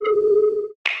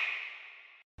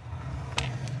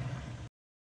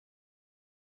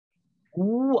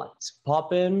What's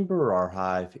poppin', Brar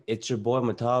Hive? It's your boy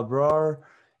Mata Brar,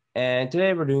 and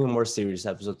today we're doing a more serious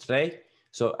episode today.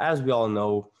 So, as we all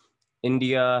know,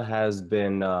 India has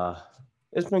been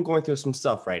it's been going through some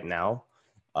stuff right now,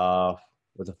 uh,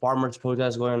 with the farmers'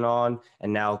 protest going on,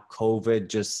 and now COVID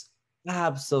just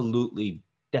absolutely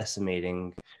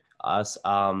decimating us.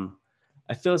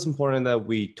 I feel it's important that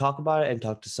we talk about it and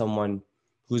talk to someone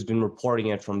who's been reporting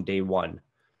it from day one.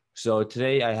 So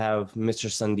today I have Mr.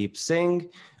 Sandeep Singh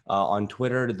on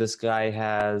Twitter. This guy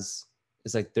has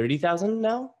it's like 30,000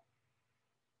 now,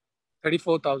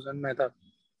 34,000 meta.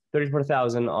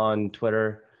 34,000 on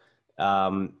Twitter,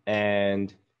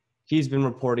 and he's been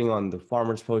reporting on the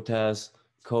farmers' protests,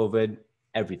 COVID,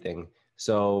 everything.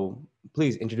 So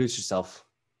please introduce yourself.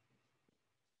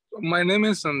 My name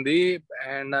is Sandeep,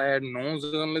 and I had no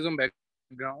journalism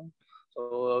background.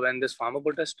 So when this farmer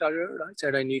protest started, I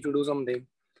said I need to do something.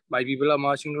 My people are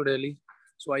marching to Delhi,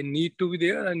 so I need to be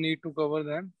there. I need to cover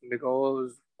them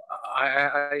because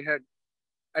I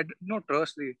did not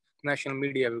trust the national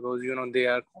media because they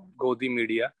are Godi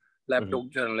media, Mhm. laptop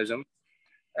journalism.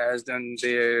 As then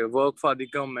they work for the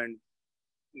government,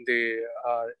 they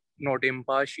are not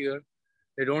impartial.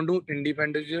 They don't do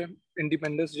independent journalism.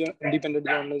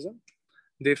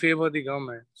 They favor the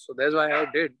government. So that's why I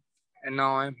did. And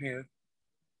now I'm here.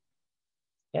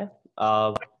 Yeah.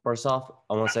 First off,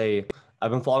 I want to say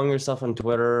I've been following your stuff on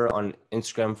Twitter, on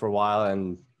Instagram for a while,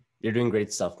 and you're doing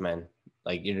great stuff, man.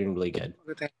 Like you're doing really good.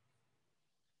 Okay,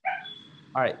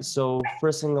 All right. So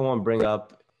first thing I want to bring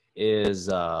up is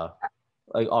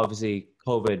like obviously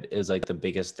COVID is like the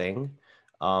biggest thing.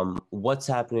 What's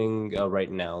happening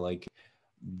right now? Like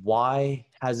why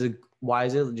has it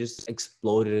just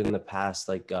exploded in the past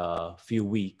like few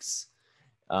weeks?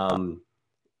 Um,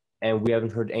 and we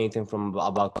haven't heard anything from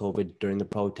about COVID during the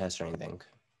protests or anything.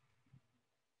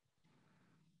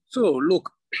 so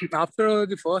look, after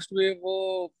the first wave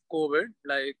of COVID,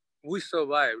 like we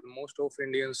survived. Most of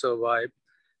Indians survived,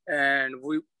 and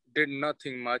we did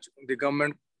nothing much. The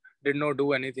government did not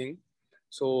do anything.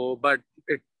 So, but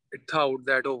it thought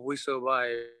that oh, we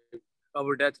survived.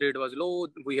 Our death rate was low.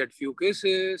 We had few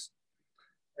cases,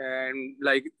 and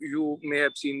like you may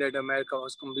have seen that America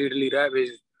was completely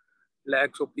ravaged.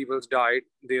 Lakhs of people died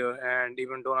there, and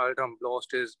even Donald Trump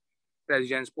lost his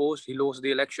president's post. He lost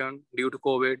the election due to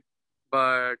COVID,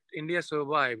 but India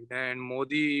survived, and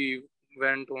Modi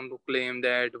went on to claim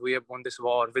that we have won this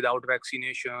war without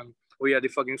vaccination. We are the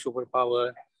fucking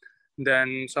superpower.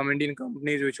 Then some Indian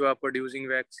companies which were producing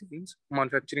vaccines,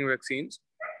 manufacturing vaccines,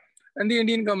 and the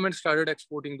Indian government started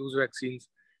exporting those vaccines.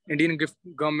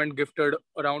 Government gifted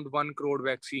around 1 crore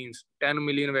vaccines, 10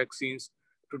 million vaccines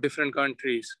to different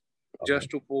countries Okay. just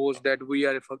to pose that we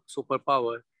are a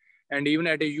superpower. And even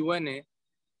at a UNA,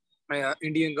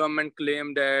 Indian government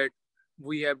claimed that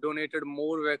we have donated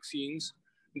more vaccines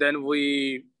than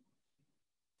we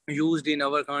used in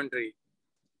our country.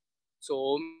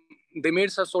 So they made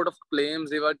such sort of claims.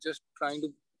 They were just trying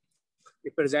to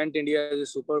represent India as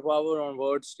a superpower on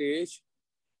world stage.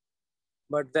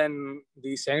 But then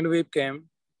the second wave came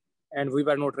and we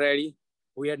were not ready.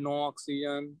 We had no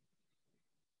oxygen,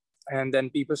 and then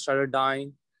people started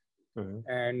dying. Mhm.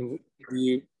 And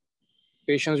the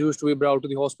patients used to be brought to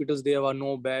the hospitals. There were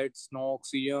no beds, no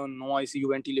oxygen, no ICU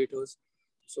ventilators.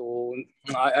 So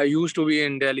I used to be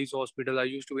in Delhi's hospital. I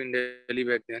used to be in Delhi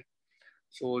back then.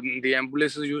 So the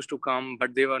ambulances used to come,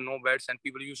 but there were no beds, and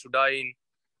people used to die in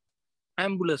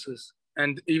ambulances.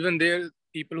 And even there,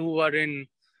 people who were in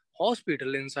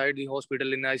hospital, inside the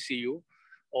hospital in ICU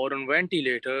or on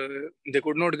ventilator, they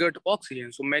could not get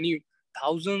oxygen. So many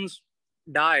thousands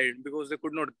died because they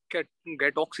could not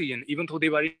get oxygen, even though they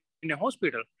were in a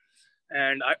hospital.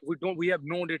 And we have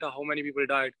no data how many people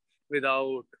died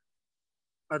without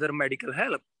other medical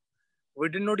help. We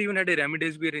did not even had a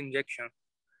remdesivir injection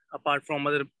apart from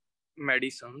other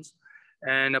medicines.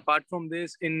 And apart from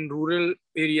this, in rural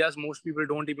areas, most people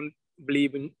don't even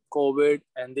believe in COVID,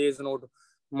 and there is not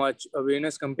much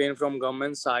awareness campaign from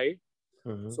government side.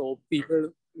 Mhm. So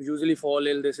people usually fall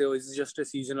ill. They say, "Oh, it's just a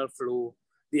seasonal flu."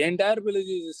 The entire village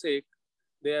is sick.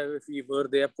 They have a fever.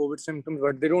 They have COVID symptoms,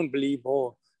 but they don't believe,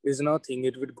 "Oh, it's nothing.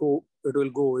 It will go. It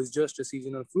will go. It's just a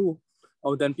seasonal flu."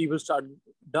 Oh, then people start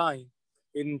dying.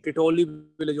 In Titoli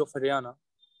village of Haryana,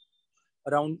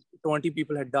 around 20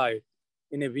 people had died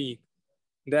in a week.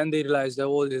 Then they realized that,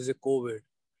 oh, there's a COVID.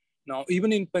 Now,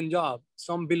 even in Punjab,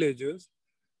 some villages,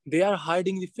 they are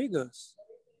hiding the figures.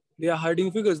 They are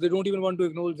hiding figures. They don't even want to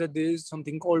acknowledge that there is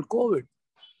something called COVID.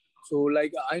 So,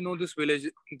 like, I know this village,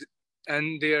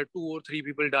 and there 2 or 3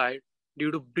 people died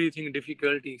due to breathing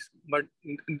difficulties. But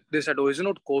they said, oh, it's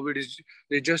not COVID.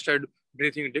 They just had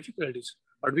breathing difficulties.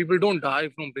 But people don't die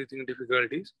from breathing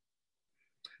difficulties.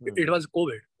 It was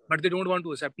COVID, but they don't want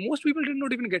to accept. Most people did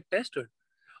not even get tested.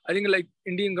 I think like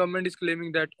Indian government is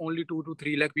claiming that only 2 to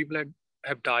 3 lakh people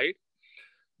have died.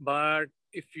 But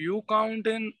if you count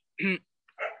in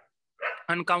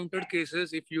uncounted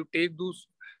cases, if you take those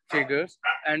figures,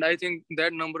 and I think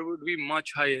that number would be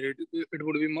much higher. It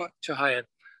would be much higher,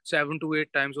 7 to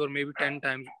 8 times or maybe 10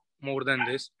 times more than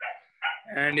this.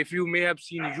 And if you may have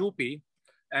seen UP,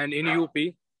 and in UP,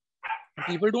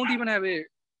 people don't even have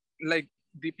like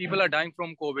the people are dying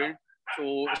from COVID.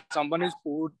 So someone is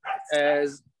put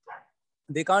as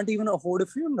they can't even afford a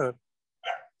funeral.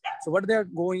 So what they are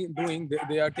doing,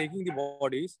 they are taking the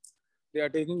bodies, they are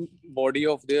taking body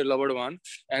of their loved one,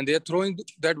 and they are throwing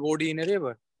that body in a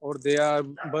river, or they are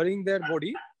burying their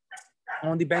body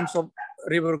on the banks of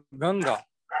river Ganga.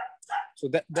 So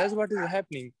that's what is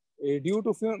happening. Due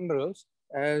to funerals,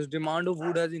 as demand of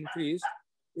wood has increased,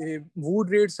 wood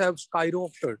rates have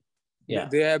skyrocketed. Yeah.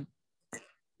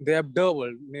 They have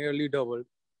doubled, nearly doubled.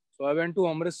 So I went to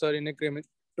Amritsar in a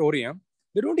crematorium.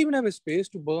 They don't even have a space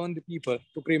to burn the people,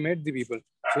 to cremate the people.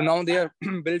 So now they are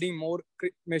building more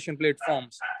cremation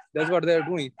platforms. That's what they are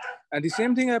doing. And the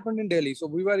same thing happened in Delhi. So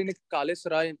we were in a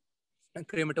Kalesarai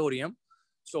crematorium.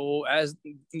 So as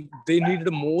they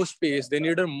needed more space, they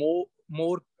needed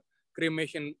more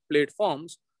cremation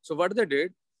platforms. So what they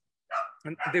did,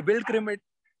 they built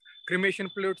cremation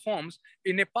platforms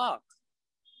in a park.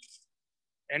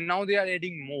 And now they are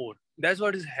adding more. That's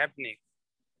what is happening.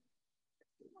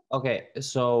 Okay,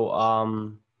 so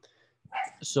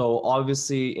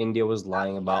obviously India was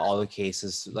lying about all the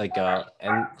cases, like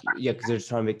and yeah, because they're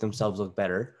trying to make themselves look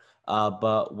better.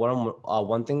 But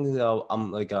one thing that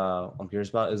I'm curious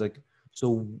about is like,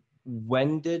 so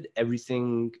when did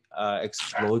everything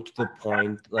explode to the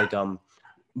point like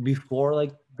before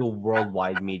like the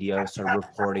worldwide media started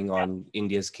reporting on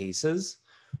India's cases?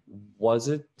 Was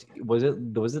it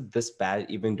this bad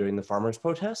even during the farmers'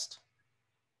 protest?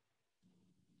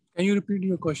 Can you repeat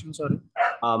your question? Sorry.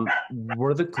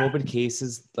 Were the COVID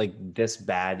cases like this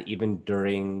bad even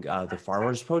during the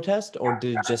farmers' protest, or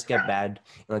did it just get bad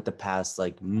in like the past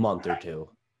like month or two?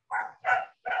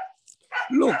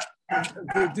 Look,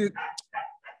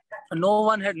 no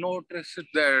one had noticed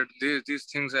that these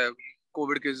things have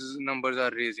COVID cases numbers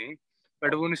are raising.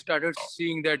 But when we started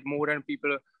seeing that more and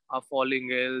people are falling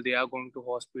ill, they are going to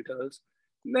hospitals,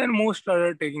 then most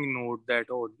started taking note that,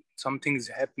 oh, something is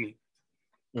happening.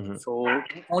 Mm-hmm. So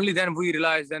only then we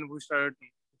realized, then we started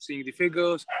seeing the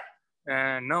figures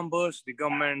and numbers, the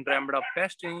government ramped up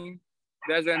testing.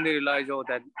 That's when they realized, oh,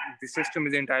 that the system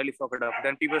is entirely fucked up.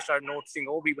 Then people start noticing,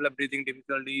 oh, people are breathing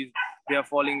difficulties, they are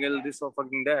falling ill, this or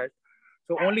fucking that.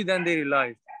 So only then they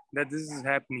realized that this is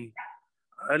happening.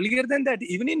 Earlier than that,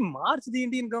 even in March, the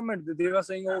Indian government, they were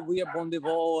saying, oh, we have won the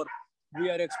war, we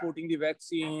are exporting the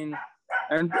vaccine.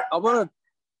 And our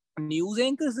news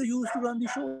anchors, they used to run the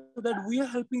show that we are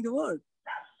helping the world.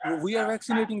 We are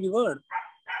vaccinating the world.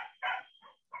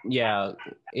 Yeah,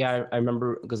 I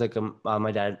remember because like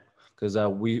my dad, because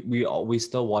we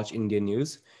still watch Indian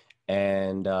news,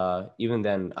 and even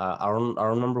then I don't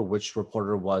remember which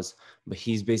reporter it was, but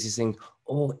he's basically saying,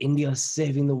 "Oh, India's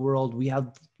saving the world.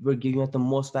 We're giving out the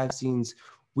most vaccines.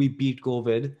 We beat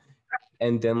COVID."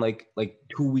 And then like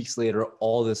 2 weeks later,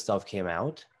 all this stuff came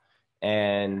out,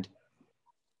 and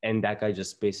that guy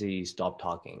just basically stopped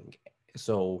talking.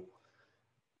 So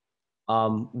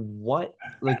what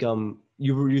like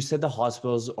you said the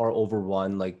hospitals are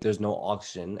overrun, like there's no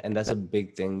oxygen, and that's a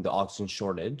big thing, the oxygen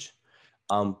shortage.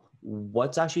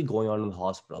 What's actually going on in the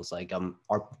hospitals? Like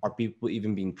are people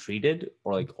even being treated,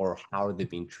 or how are they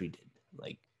being treated?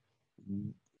 Like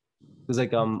because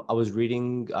like I was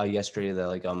reading yesterday that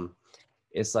like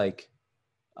it's like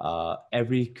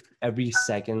every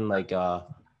second like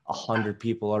 100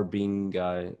 people are being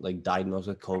like diagnosed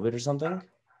with COVID or something.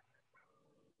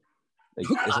 Like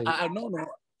it's like I know, no.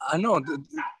 I know.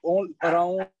 All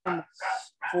around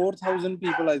 4,000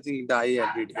 people, I think, die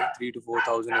every day. 3 to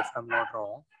 4,000, if I'm not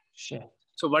wrong. shit.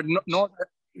 So, but not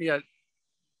yeah,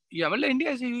 yeah. Well,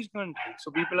 India is a huge country,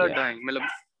 so people are dying.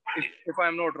 If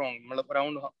I'm not wrong,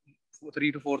 around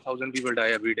 3 to 4,000 people die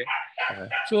every day. Okay.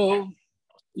 So,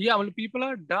 yeah, well, people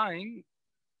are dying.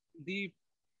 The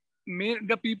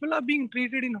the people are being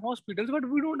treated in hospitals, but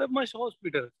we don't have much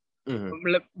hospitals.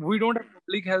 Mm-hmm. We don't have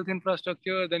public health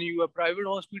infrastructure. Then you have private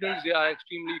hospitals. They are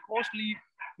extremely costly.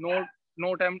 No,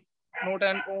 no time, no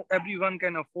time. Everyone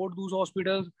can afford those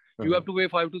hospitals. Mm-hmm. You have to pay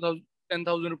 5 to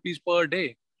 10,000 rupees per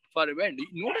day for a bed.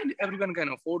 Not everyone can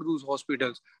afford those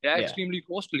hospitals. They are extremely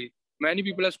costly. Many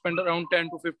people have spent around 10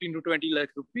 to 15 to 20 lakh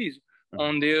rupees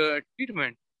on their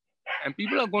treatment. and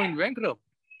people are going bankrupt.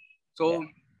 So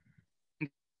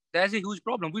that's a huge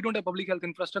problem. We don't have public health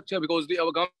infrastructure because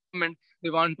our government, they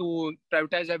want to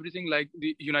privatize everything like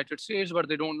the United States, but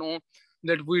they don't know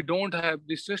that we don't have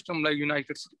this system like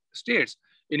United States.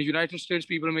 In United States,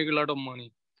 people make a lot of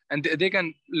money and they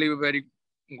can live a very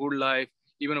good life,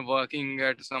 even working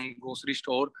at some grocery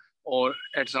store or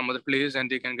at some other place, and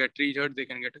they can get treated, they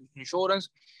can get insurance.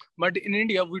 But in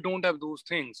India, we don't have those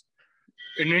things.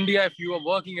 In India, if you are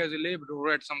working as a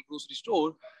laborer at some grocery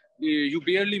store, you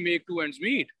barely make two ends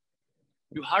meet.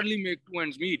 You hardly make two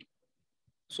ends meet.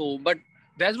 So, but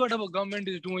that's what our government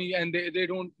is doing, and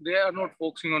they are not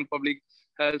focusing on public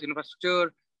health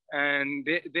infrastructure, and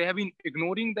they have been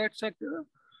ignoring that sector.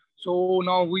 So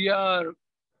now we are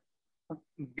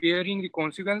bearing the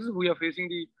consequences. We are facing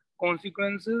the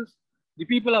consequences. The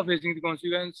people are facing the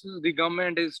consequences. The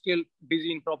government is still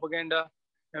busy in propaganda.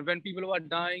 And when people were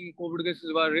dying, COVID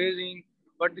cases were raising,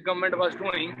 what the government was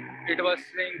doing, it was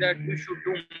saying that we should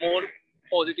do more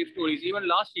positive stories. Even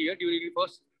last year, during the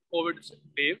first COVID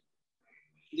wave,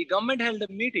 the government held a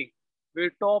meeting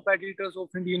with top editors of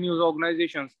Indian news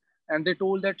organizations, and they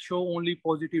told that show only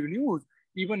positive news.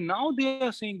 Even now, they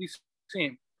are saying the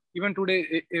same. Even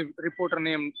today, a reporter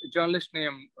named, journalist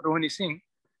named Rohini Singh,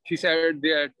 she said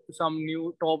that some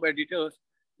new top editors,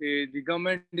 the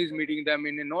government is meeting them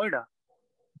in Noida,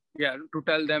 yeah, to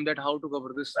tell them that how to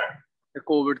cover this the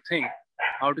COVID thing,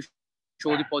 how to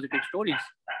show the positive stories.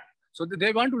 So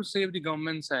they want to save the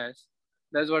government's ass.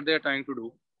 That's what they're trying to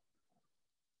do.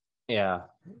 Yeah,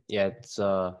 yeah,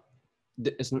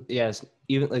 yes,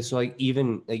 even like so, like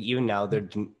even now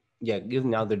even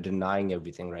now they're denying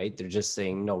everything, right? They're just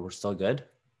saying no, we're still good.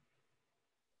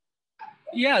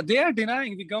 Yeah, they are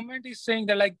denying. The government is saying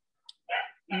that like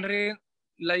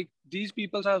these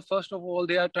people are, first of all,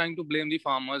 they are trying to blame the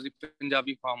farmers, the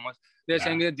Punjabi farmers. They're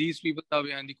saying that these people are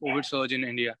behind the COVID surge in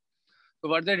India. So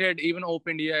what they did, even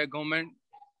Open India government,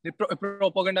 a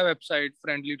propaganda website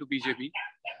friendly to BJP.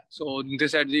 So they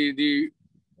said the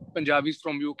Punjabis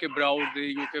from UK brought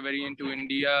the UK variant to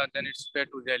India, then it spread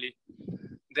to Delhi.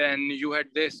 Then you had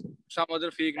this some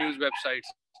other fake news websites,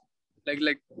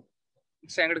 like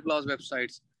Sangad class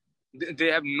websites. They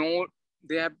have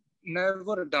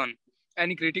never done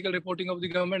any critical reporting of the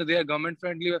government. They are government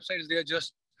friendly websites. They are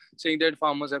just saying that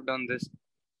farmers have done this.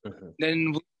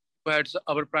 Then we had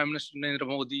our Prime Minister Narendra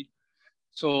Modi.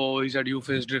 So he said, you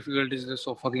face difficulties,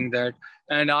 so fucking that.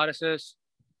 And RSS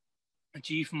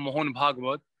Chief Mohan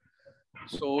Bhagwat.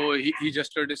 So he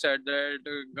just said that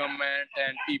government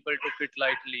and people took it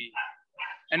lightly.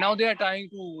 And now they are trying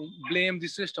to blame the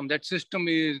system. That system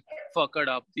is fucked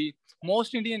up. The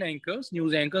most Indian anchors,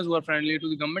 news anchors who are friendly to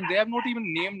the government, they have not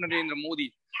even named Narendra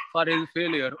Modi for his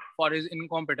failure, for his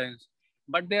incompetence.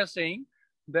 But they are saying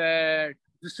that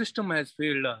the system has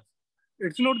failed us.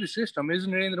 It's not the system, it's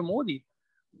Narendra Modi.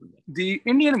 The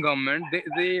Indian government,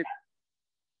 they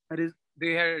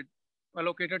had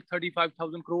allocated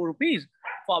 35,000 crore rupees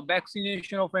for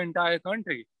vaccination of an entire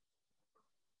country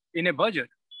in a budget,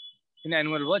 in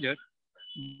annual budget.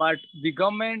 But the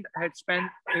government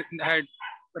had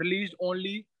released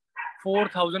only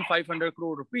 4,500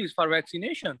 crore rupees for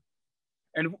vaccination.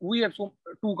 And we have two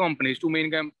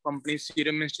main companies,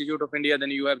 Serum Institute of India,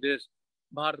 then you have this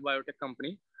Bharat Biotech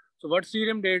company. So what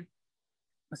Serum did,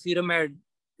 Serum had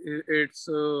its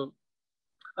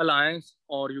alliance,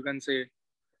 or you can say,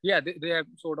 yeah, they have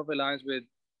sort of alliance with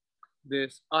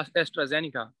this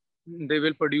AstraZeneca. They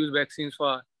will produce vaccines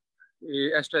for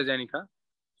AstraZeneca.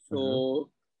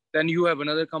 So then you have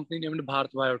another company named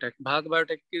Bharat Biotech. Bharat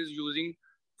Biotech is using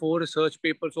 4 research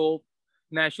papers of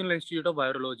National Institute of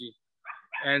Virology,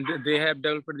 and they have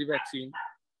developed the vaccine.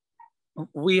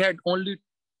 We have only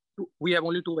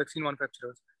two vaccine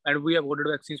manufacturers, and we have ordered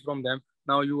vaccines from them.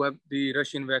 Now you have the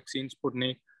Russian vaccine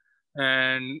Sputnik,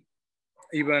 and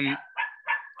even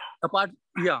apart,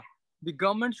 yeah, the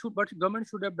government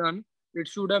should have done. It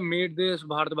should have made this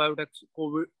Bharat Biotech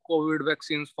COVID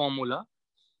vaccines formula.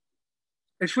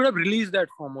 It should have released that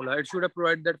formula. It should have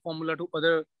provided that formula to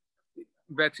other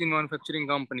vaccine manufacturing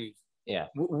companies. Yeah.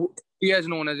 He is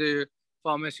known as a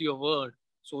pharmacy of world.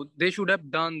 So they should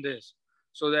have done this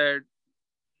so that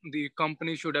the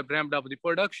company should have ramped up the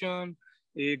production.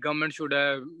 The government should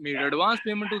have made advance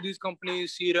payment to these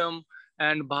companies, Serum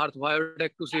and Bharat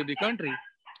Biotech, to save the country.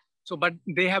 So, but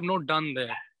they have not done that.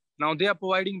 Now they are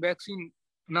providing vaccine.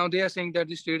 Now they are saying that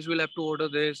the states will have to order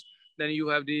this. Then you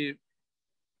have the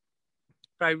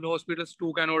private hospitals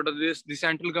too can order this. The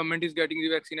central government is getting the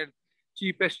vaccine at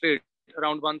cheapest rate,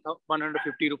 around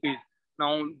 150 rupees.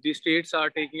 Now the states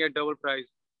are taking a double price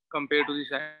compared to the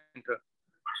center.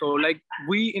 So like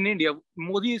we in India,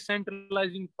 Modi is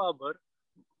centralizing power,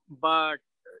 but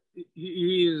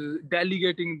he is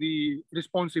delegating the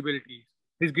responsibilities.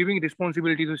 He's giving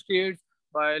responsibility to states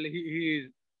while he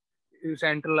is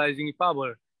centralizing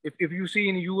power. If you see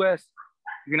in US,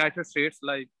 United States,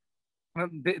 like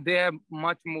they have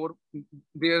much more,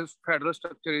 their federal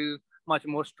structure is much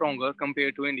more stronger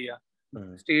compared to India.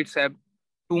 States have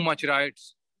too much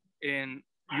rights in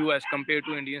US compared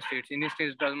to Indian states. Indian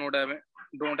states does not have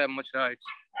don't have much rights.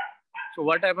 So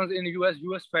what happens in US?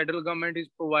 US federal government is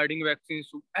providing vaccines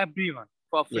to everyone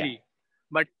for free. Yeah.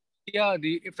 But yeah,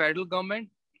 the federal government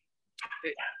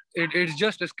it's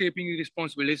just escaping the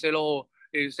responsibility. Say, oh,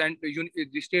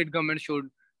 the state government should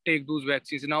take those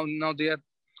vaccines. Now they are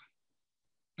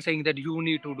saying that you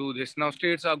need to do this. Now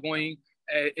states are going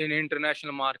in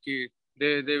international market.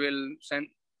 They will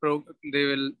they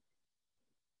will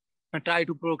try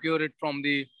to procure it from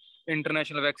the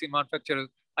international vaccine manufacturers.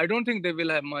 I don't think they will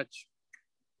have much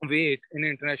weight in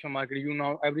international market. You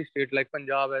know, every state like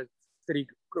Punjab has 3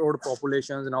 crore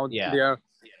populations. Now Yeah. they are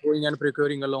going and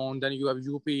procuring alone. Then you have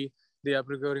UP, they are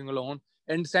procuring alone.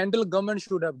 And central government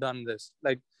should have done this.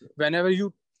 Like whenever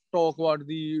you talk about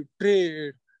the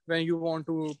trade, when you want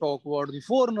to talk about the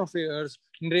foreign affairs,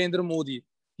 Narendra Modi,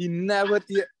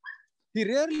 he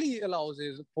rarely allows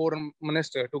his foreign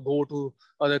minister to go to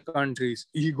other countries.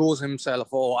 He goes himself.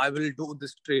 Oh, I will do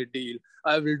this trade deal.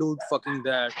 I will do fucking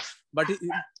that. But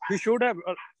he should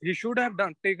have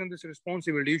done taken this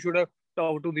responsibility. He should have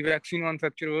talked to the vaccine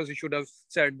manufacturers. He should have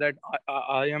said that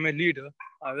I am a leader.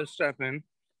 I will step in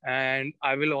and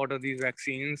I will order these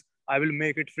vaccines. I will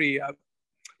make it free.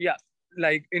 Yeah,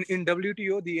 like in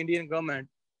WTO, the Indian government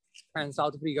and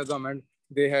South Africa government,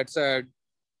 they had said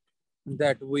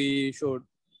that we should,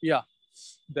 yeah,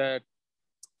 that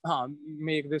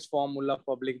make this formula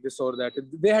public, this or that.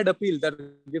 They had appealed that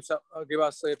give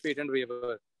us a patent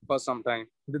waiver for some time.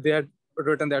 They had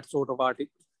written that sort of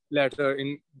letter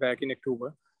back in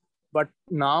October, but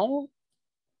now,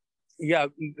 yeah,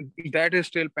 that is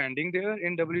still pending there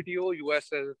in WTO. US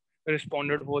has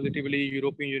responded positively.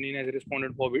 European Union has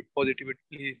responded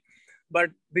positively. But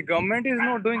the government is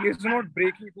not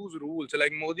breaking those rules.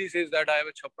 Like Modi says that I have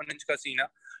a 56-inch casino.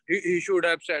 He should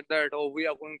have said that, oh, we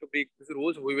are going to break these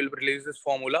rules. We will release this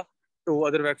formula to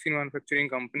other vaccine manufacturing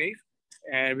companies.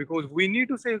 And because we need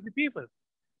to save the people.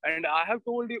 And I have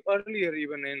told you earlier,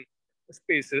 even in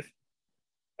spaces,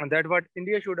 that what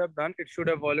India should have done, it should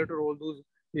have violated all those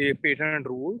patent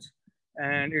rules,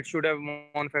 and it should have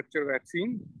manufactured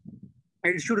vaccine.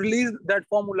 It should release that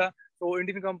formula so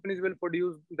Indian companies will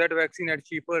produce that vaccine at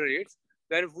cheaper rates.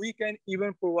 That we can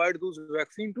even provide those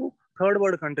vaccine to third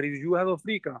world countries. You have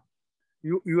Africa,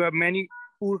 you have many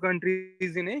poor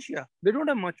countries in Asia. They don't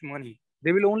have much money.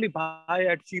 They will only buy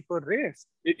at cheaper rates.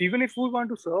 Even if we want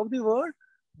to serve the world,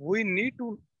 we need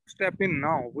to step in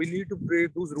now. We need to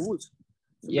break those rules.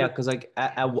 Yeah, because like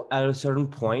at a certain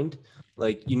point,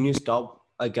 like you need to stop,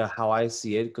 like how I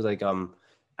see it, because like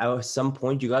at some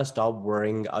point you gotta stop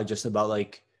worrying just about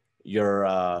like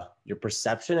your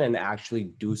perception and actually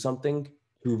do something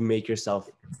to make yourself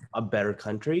a better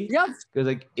country. Yeah. Because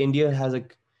like India has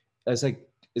like, it's like,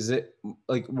 is it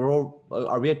like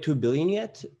are we at 2 billion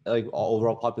yet, like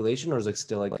overall population, or is it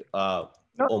still like No,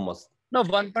 almost? no,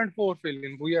 1.4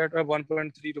 billion. We are at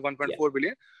 1.3 to 1.4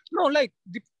 billion. No, like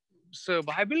the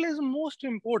survival is most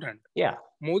important. Yeah.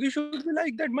 Modi should be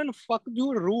like that, man. Fuck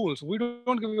your rules. We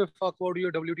don't give a fuck about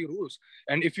your WT rules.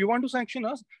 And if you want to sanction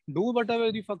us, do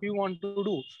whatever the fuck you want to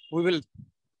do. We will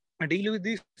deal with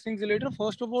these things later.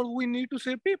 First of all, we need to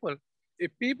save people.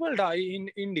 If people die in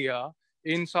India,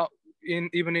 in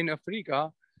even in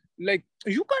Africa, like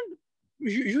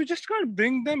you just can't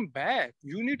bring them back.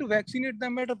 You need to vaccinate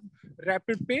them at a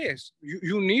rapid pace.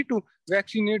 You need to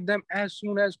vaccinate them as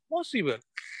soon as possible.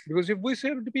 Because if we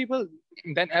save the people,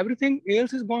 then everything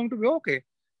else is going to be okay.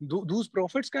 Those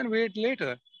profits can wait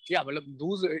later. Yeah, but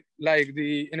those like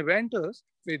the inventors,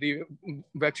 the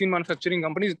vaccine manufacturing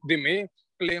companies, they may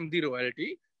claim the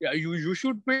royalty. Yeah, you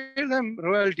should pay them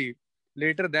royalty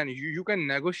later. Then you can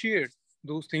negotiate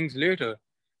those things later.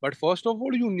 But first of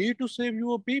all, you need to save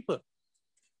your people.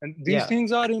 And these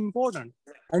things are important.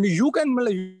 And you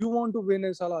want to win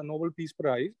a Nobel Peace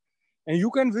Prize, and you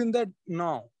can win that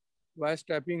now by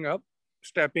stepping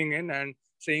in and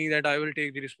saying that I will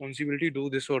take the responsibility, do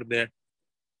this or that.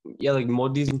 Yeah, like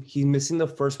he's missing the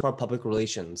first part, public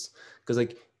relations, because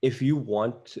like if you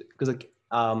want, because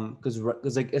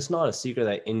like it's not a secret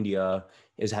that India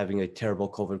is having a terrible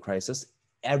COVID crisis.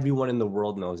 Everyone in the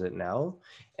world knows it now,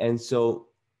 and so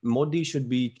Modi should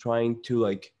be trying to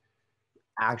like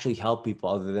actually help people,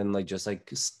 other than like just like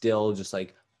still just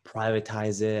like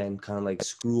privatize it and kind of like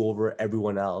screw over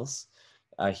everyone else.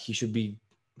 He should be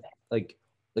like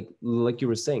like you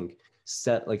were saying,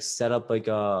 set up like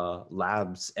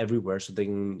labs everywhere so they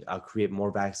can create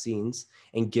more vaccines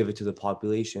and give it to the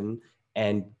population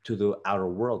and to the outer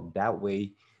world. That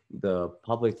way the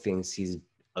public thinks he's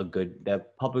a good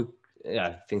that public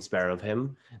thinks better of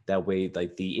him. That way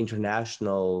like the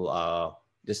international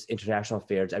just international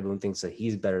affairs, everyone thinks that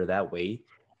he's better that way,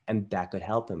 and that could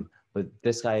help him. But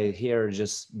this guy here is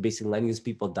just basically letting these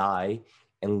people die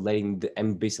and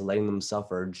basically letting them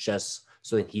suffer just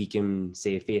so that he can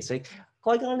save face. Like,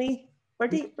 Koigani, we're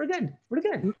good. We're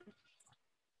good.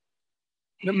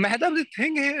 The Mehtab, the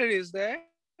thing here is that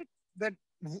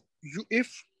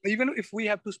if we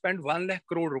have to spend 1 lakh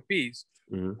crore rupees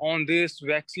on this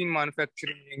vaccine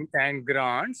manufacturing and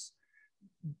grants,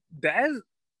 that's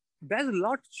that's a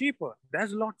lot cheaper.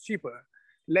 That's a lot cheaper.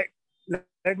 Like,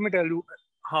 let me tell you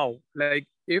how. Like,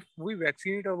 if we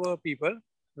vaccinate our people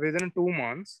within 2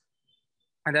 months,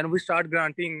 and then we start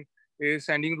granting,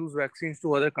 sending those vaccines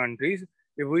to other countries.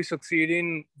 If we succeed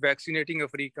in vaccinating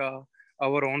Africa,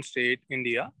 our own state,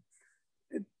 India,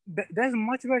 that's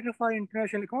much better for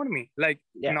international economy. Like,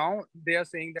 now they are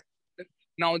saying that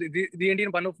now the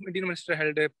one of Indian minister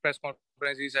held a press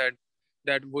conference. He said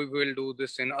that we will do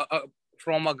this in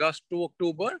from August to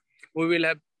October. We will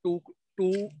have two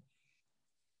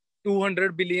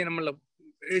 200 billion,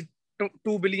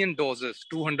 2 billion doses,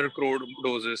 200 crore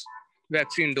doses,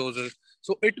 vaccine doses.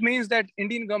 So it means that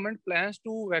Indian government plans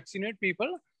to vaccinate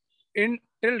people in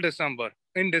till December.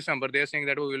 In December, they are saying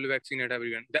that we will vaccinate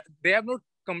everyone. They have not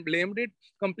blamed it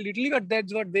completely, but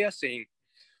that's what they are saying.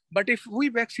 But if we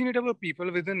vaccinate our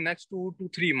people within next 2 to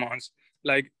 3 months,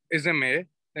 like is a May,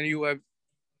 then you have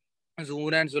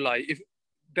June and July.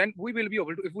 Then we will be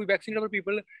able to, if we vaccinate our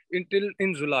people until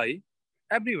in July,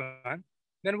 everyone,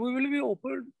 then we will be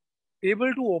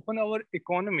able to open our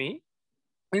economy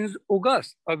in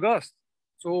August.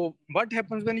 So what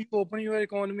happens when you open your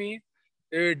economy?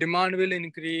 Demand will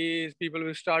increase. People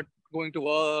will start going to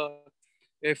work.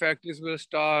 Factories will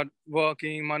start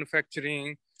working,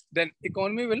 manufacturing. Then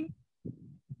economy will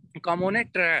come on a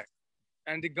track,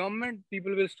 and the government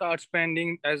people will start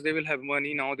spending as they will have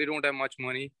money. Now they don't have much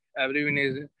money. Everyone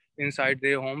is inside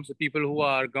their homes. People who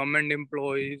are government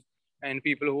employees and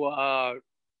people who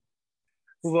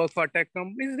work for tech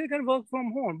companies, they can work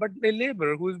from home. But a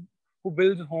laborer who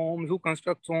builds homes, who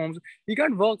constructs homes, he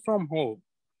can't work from home.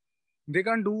 They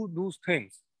can't do those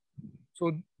things.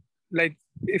 So, like,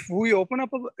 if we open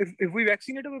up, if we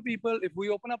vaccinate our people, if we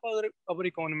open up our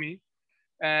economy,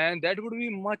 and that would be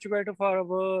much better for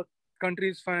our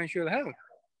country's financial health.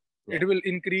 Yeah. It will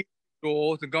increase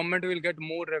growth. The government will get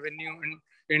more revenue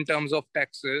in terms of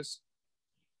taxes,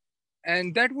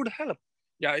 and that would help.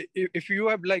 Yeah, if you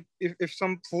have like, if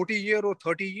some 40-year or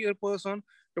 30-year person,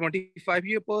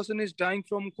 25-year person is dying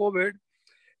from COVID,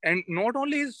 and not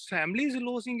only his family is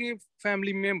losing a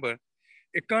family member,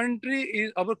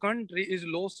 our country is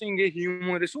losing a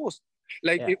human resource.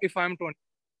 Like, if I'm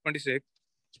 26,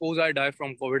 suppose I die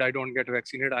from COVID, I don't get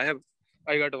vaccinated, I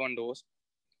got 1 dose.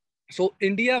 So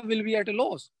India will be at a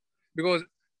loss, because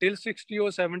till 60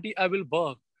 or 70, I will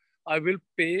work. I will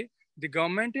pay the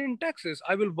government in taxes.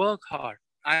 I will work hard.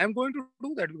 I am going to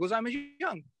do that because I'm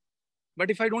young. But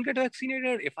if I don't get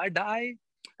vaccinated, if I die,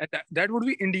 that would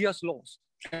be India's loss.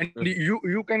 And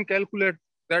you can calculate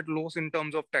that loss in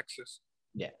terms of taxes.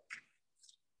 Yeah.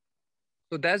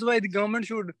 So that's why the government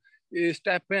should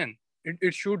step in.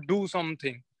 It should do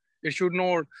something. It should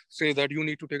not say that you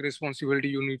need to take responsibility,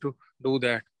 you need to do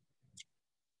that.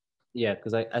 Yeah,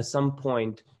 because at some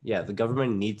point, the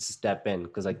government needs to step in,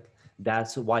 because like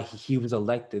that's why he was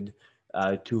elected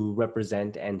to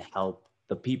represent and help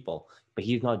the people. But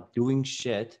he's not doing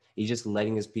shit. He's just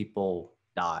letting his people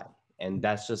die, and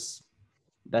that's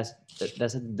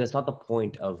not the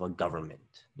point of a government,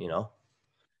 you know.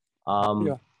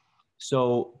 Yeah.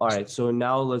 So all right, so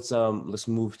now let's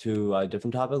move to a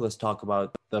different topic. Let's talk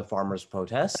about the farmers'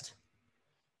 protest.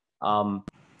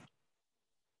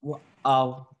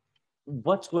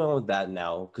 What's going on with that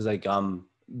now? Because like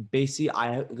basically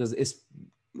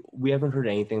we haven't heard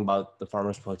anything about the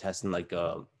farmers' protest in like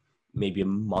maybe a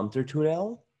month or two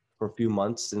now, for a few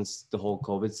months since the whole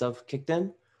COVID stuff kicked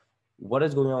in. What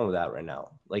is going on with that right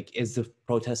now? Like, is the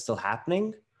protest still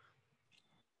happening?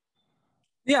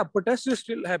 Yeah, protests are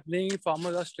still happening.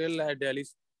 Farmers are still at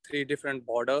Delhi's 3 different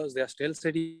borders. They are still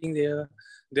sitting there.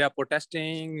 They are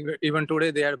protesting. Even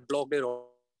today, they had blocked a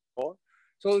road.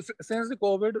 So since the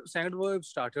COVID second wave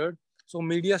started, so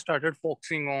media started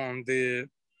focusing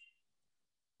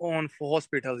on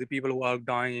hospitals, the people who are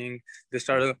dying. They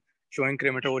started showing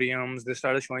crematoriums. They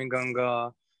started showing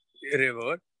Ganga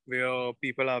river where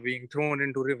people are being thrown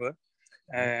into river,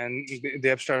 and they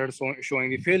have started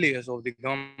showing the failures of the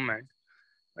government,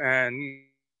 and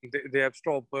they have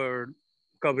stopped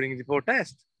covering the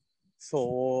protest.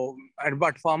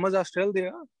 But farmers are still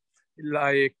there.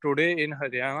 Like today in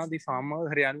Haryana,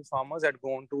 Haryana farmers had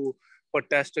gone to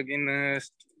protest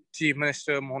against Chief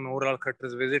Minister Manohar Lal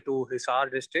Khattar's visit to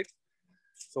Hisar district.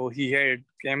 So he had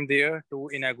came there to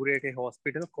inaugurate a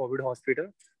hospital, COVID hospital.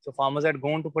 So farmers had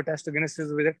gone to protest against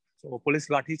his visit. So police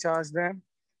lathi charged them.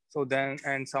 So then,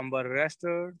 and some were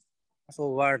arrested. So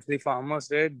what the farmers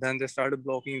did, then they started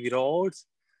blocking the roads.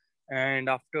 And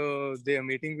after their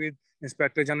meeting with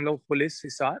Inspector General of Police,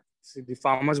 Hisar, the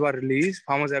farmers were released.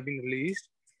 Farmers have been released,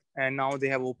 and now they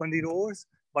have opened the roads.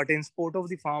 But in support of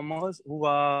the farmers who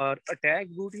were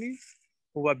attacked brutally,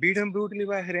 who were beaten brutally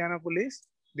by Haryana police,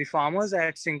 the farmers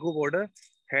at Singhu border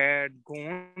had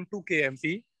gone to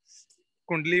KMP,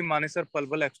 Kundli Manesar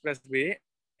Palwal Expressway,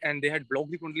 and they had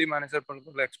blocked the Kundli Manesar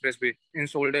Palwal Expressway in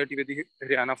solidarity with the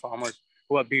Haryana farmers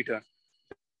who were beaten.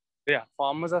 So yeah,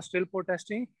 farmers are still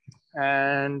protesting,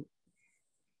 and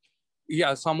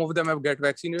yeah, some of them have get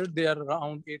vaccinated. There are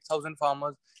around 8,000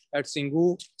 farmers at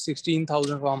Singhu,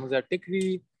 16,000 farmers at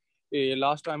Tikri.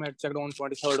 Last time I had checked on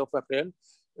 23rd of April,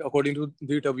 according to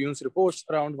the Tribune's reports,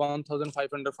 around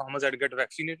 1,500 farmers had get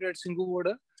vaccinated at Singhu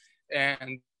border.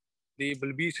 And the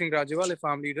Balbir Singh Rajewal, a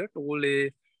farm leader, told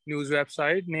a news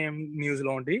website named News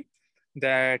Laundry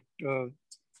that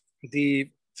the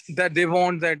that they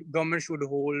want that government should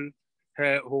hold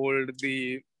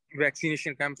the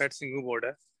vaccination camp at Singhu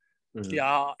border.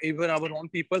 Yeah, even our own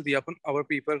people, our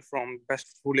people from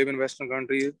West who live in Western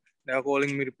countries, they are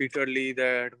calling me repeatedly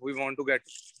that we want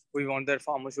that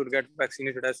farmers should get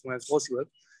vaccinated as soon as possible.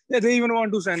 Yeah, they even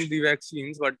want to send the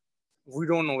vaccines, but we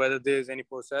don't know whether there is any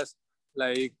process.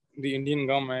 Like the Indian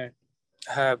government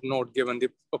have not given the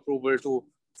approval to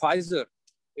Pfizer,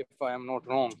 if I am not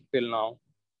wrong, till now.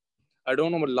 I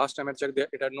don't know, but last time I checked,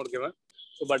 it had not given.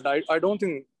 So, but I don't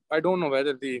know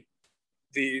whether the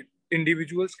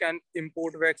individuals can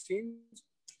import vaccines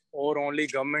or only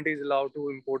government is allowed to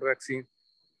import vaccine.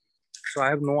 So I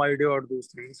have no idea about those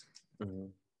things.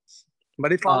 But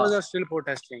the farmers are still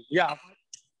protesting. Yeah.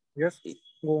 Yes.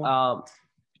 Go on.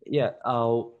 Yeah.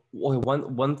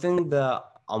 One thing that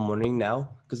I'm wondering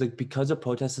now, because the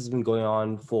protest has been going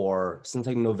on since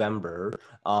like November.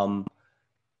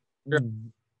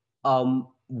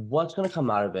 What's gonna come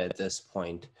out of it at this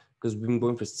point? Because we've been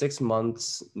going for 6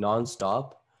 months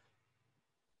nonstop.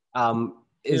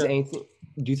 Is anything?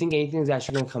 Do you think anything is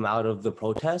actually gonna come out of the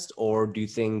protest, or do you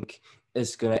think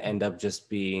it's gonna end up just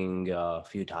being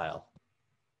futile?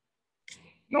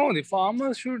 No, the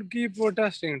farmers should keep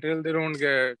protesting till they don't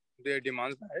get their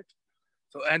demands met.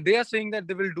 So, and they are saying that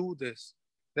they will do this,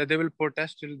 that they will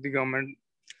protest till the government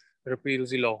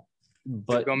repeals the law.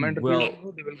 But government repeals the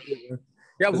law, they will do it.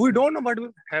 Yeah, we don't know what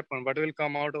will happen, what will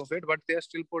come out of it, but they are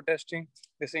still protesting.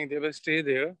 They're saying they will stay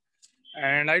there.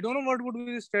 And I don't know what would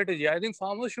be the strategy. I think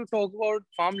farm leaders should talk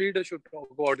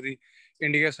about the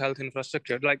India's health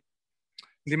infrastructure. Like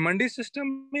the mandi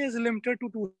system is limited to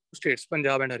two states,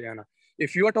 Punjab and Haryana.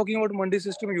 If you are talking about mandi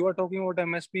system, you are talking about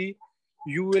MSP,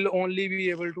 you will only be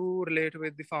able to relate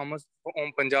with the farmers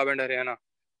from Punjab and Haryana,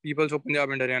 people of Punjab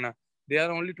and Haryana. There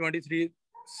are only 23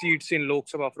 seats in Lok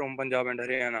Sabha from Punjab and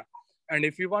Haryana. And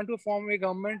if you want to form a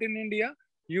government in India,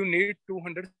 you need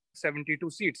 272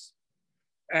 seats.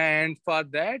 And for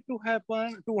that to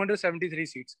happen, 273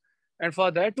 seats. And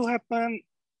for that to happen,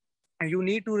 you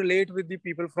need to relate with the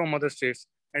people from other states.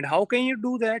 And how can you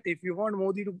do that if you want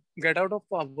Modi to get out of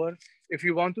power? If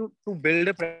you want to build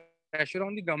a pressure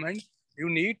on the government, you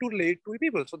need to relate to the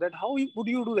people. So that would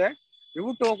you do that? You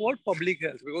would talk about public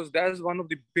health because that's one of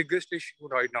the biggest issues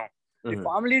right now. The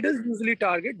farm leaders usually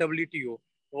target WTO,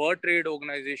 World Trade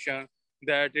Organization,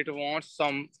 that it wants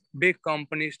some big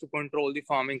companies to control the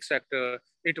farming sector.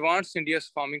 It wants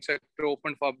India's farming sector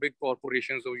open for big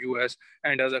corporations of US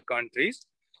and other countries.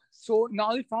 So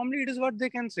now the farm leaders, what they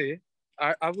can say,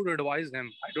 I would advise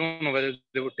them, I don't know whether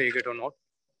they would take it or not,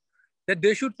 that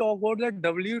they should talk about that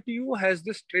WTO has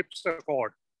this TRIPS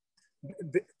Accord.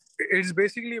 It's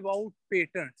basically about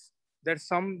patents, that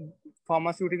some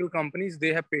pharmaceutical companies,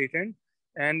 they have patent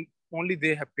and only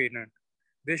they have patent.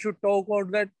 They should talk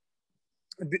about that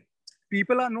the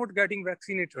people are not getting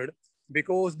vaccinated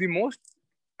because the most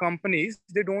companies,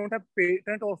 they don't have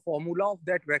patent or formula of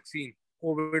that vaccine,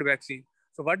 COVID vaccine.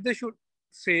 So what they should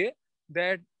say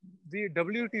that the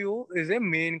WTO is a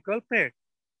main culprit.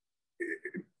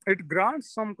 It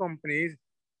grants some companies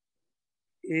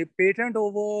a patent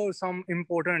over some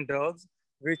important drugs,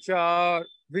 which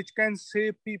can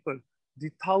save people. The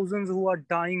thousands who are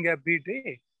dying every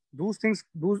day. Those things,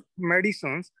 those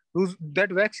medicines, those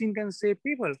that vaccine can save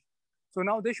people. So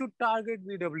now they should target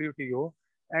the WTO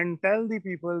and tell the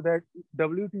people that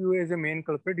WTO is a main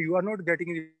culprit. You are not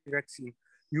getting the vaccine.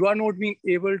 You are not being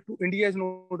able to. India is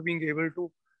not being able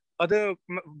to. Other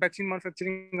vaccine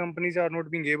manufacturing companies are not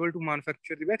being able to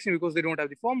manufacture the vaccine because they don't have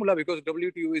the formula. Because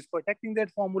WTO is protecting that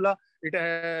formula.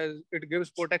 It gives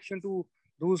protection to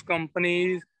those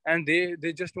companies, and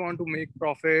they just want to make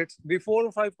profits. The 4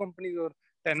 or 5 companies or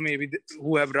 10 maybe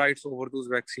who have rights over those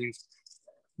vaccines,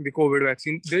 the COVID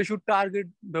vaccine, they should target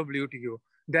WTO.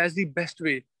 That's the best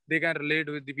way they can relate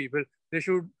with the people. They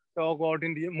should talk about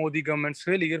in the Modi government's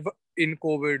failure in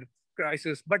COVID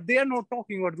crisis, but they are not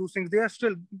talking about those things. They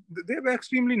have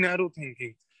extremely narrow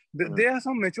thinking. Mhm. There are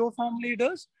some mature farm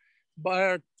leaders,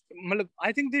 but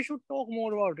I think they should talk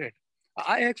more about it.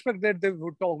 I expect that they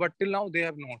would talk, but till now they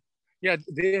have not. Yeah,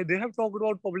 they have talked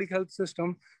about public health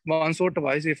system once or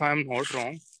twice, if I am not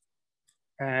wrong,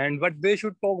 and but they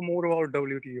should talk more about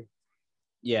WTO.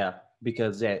 Yeah,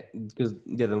 because the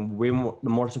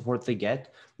more support they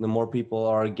get, the more people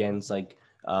are against like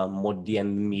Modi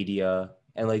and the media,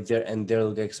 and like they're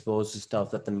like exposed to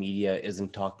stuff that the media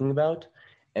isn't talking about,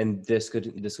 and this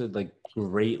could like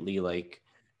greatly like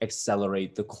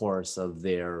accelerate the course of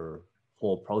their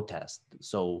whole protest.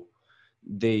 So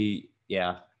they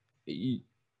y-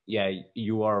 yeah,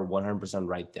 you are 100%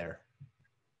 right there.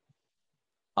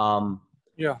 Um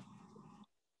Yeah.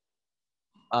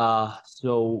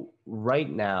 so right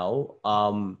now,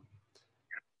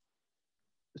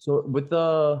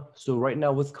 so right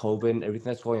now with COVID and everything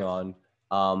that's going on,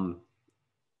 um,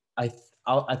 I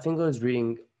think I was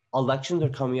reading elections are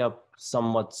coming up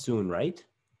somewhat soon, right?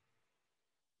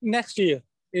 Next year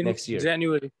in Next year.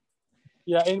 January.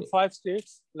 Yeah, in 5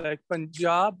 states like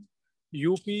Punjab,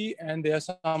 UP, and there are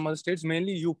some other states,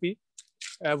 mainly UP.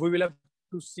 We will have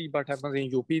to see what happens in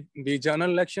UP. The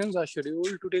general elections are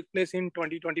scheduled to take place in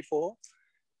 2024.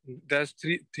 That's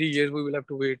three years. We will have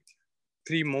to wait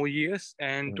 3 more years.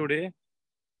 And Mhm. today,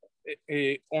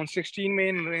 on 16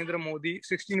 May, Narendra Modi,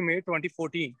 16 May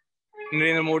 2014,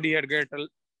 Narendra Modi had get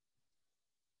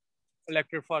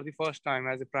elected for the first time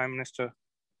as a prime minister.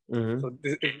 Mm-hmm. So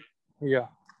this, yeah.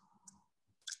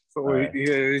 All So right.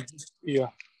 yeah.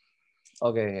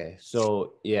 Okay. Okay.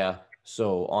 So yeah.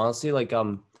 So honestly, like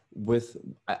I'm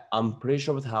pretty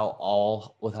sure with how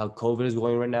COVID is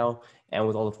going right now, and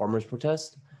with all the farmers'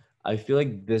 protests, I feel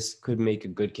like this could make a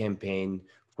good campaign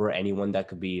for anyone that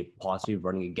could be possibly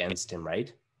running against him,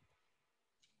 right?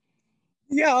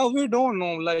 Yeah, we don't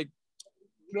know. Like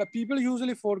people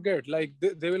usually forget. Like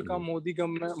they will come, Mhm. Modi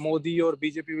government, Modi or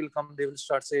BJP will come. They will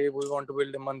start say, "We want to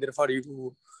build a mandir for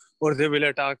you," or they will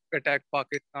attack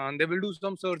Pakistan. They will do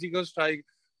some surgical strike.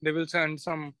 They will send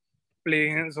some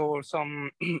planes or some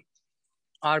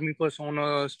army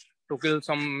personas to kill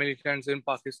some militants in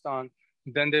Pakistan.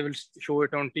 Then they will show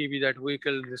it on TV that we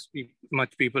killed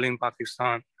much people in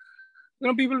Pakistan.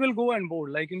 People will go and vote.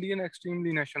 Like Indian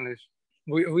extremely nationalist.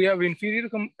 We have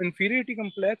inferiority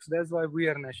complex. That's why we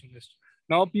are nationalist.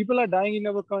 Now people are dying in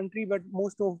our country, but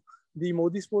most of the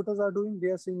Modi supporters are doing.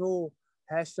 They are saying, "Oh,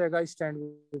 hashtag I stand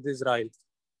with Israel."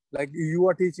 Like you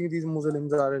are teaching these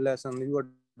Muslims are a lesson. You are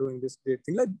doing this great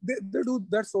thing. Like they do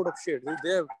that sort of shit.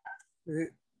 They have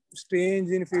strange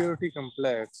inferiority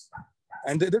complex,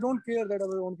 and they don't care that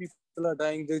our own people are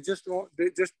dying. They just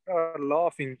are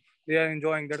laughing. They are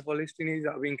enjoying that Palestinians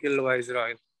are being killed by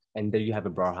Israel. And there you have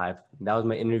it, Barhive. That was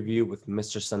my interview with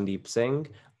Mr. Sandeep Singh.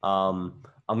 I'm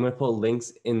going to put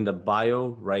links in the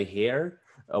bio right here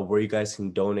where you guys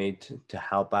can donate to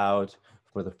help out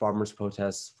for the farmers'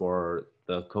 protests, for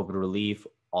the COVID relief,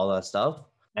 all that stuff.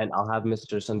 And I'll have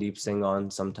Mr. Sandeep Singh on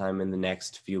sometime in the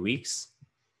next few weeks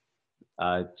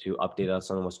to update us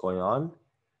on what's going on.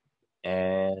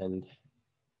 And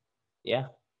yeah,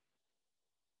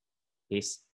 peace.